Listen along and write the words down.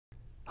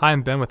Hi,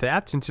 I'm Ben with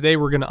at, and today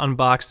we're going to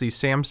unbox the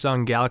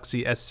Samsung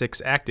Galaxy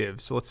S6 Active.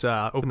 So let's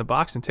open the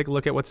box and take a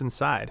look at what's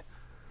inside.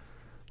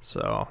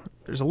 So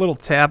there's a little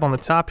tab on the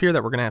top here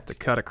that we're going to have to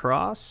cut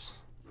across.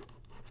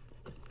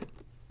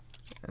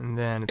 And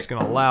then it's going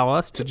to allow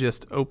us to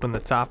just open the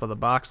top of the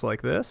box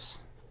like this.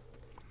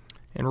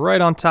 And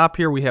right on top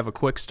here we have a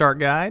quick start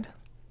guide.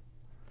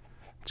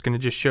 It's going to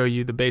just show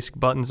you the basic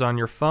buttons on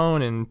your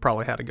phone and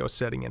probably how to go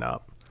setting it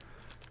up.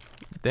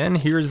 Then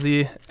here's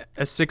the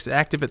S6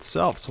 Active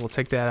itself, so we'll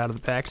take that out of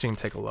the packaging and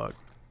take a look.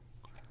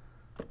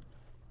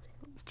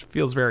 It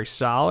feels very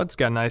solid. It's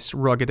got a nice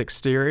rugged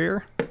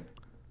exterior.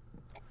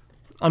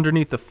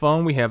 Underneath the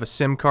phone we have a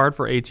SIM card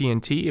for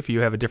AT&T. If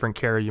you have a different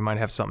carrier you might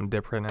have something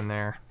different in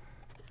there.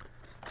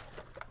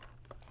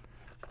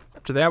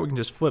 After that we can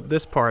just flip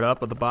this part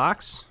up of the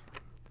box.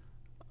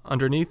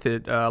 Underneath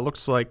it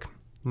looks like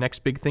next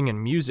big thing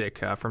in music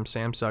from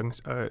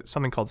Samsung,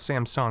 something called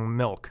Samsung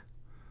Milk.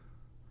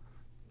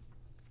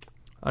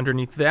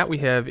 Underneath that we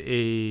have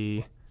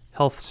a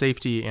health,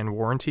 safety, and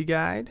warranty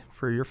guide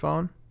for your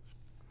phone.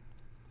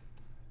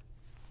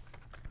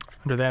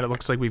 Under that it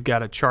looks like we've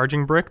got a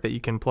charging brick that you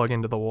can plug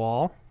into the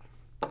wall,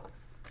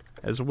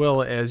 as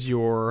well as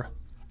your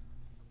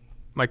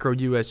micro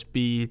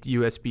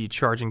USB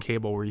charging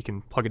cable where you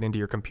can plug it into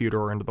your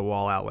computer or into the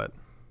wall outlet.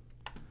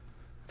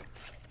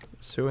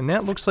 So, and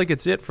that looks like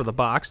it's it for the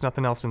box,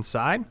 nothing else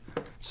inside.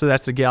 So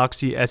that's the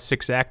Galaxy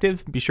S6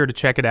 Active. Be sure to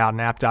check it out on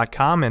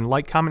at&t.com and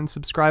like, comment, and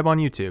subscribe on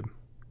YouTube.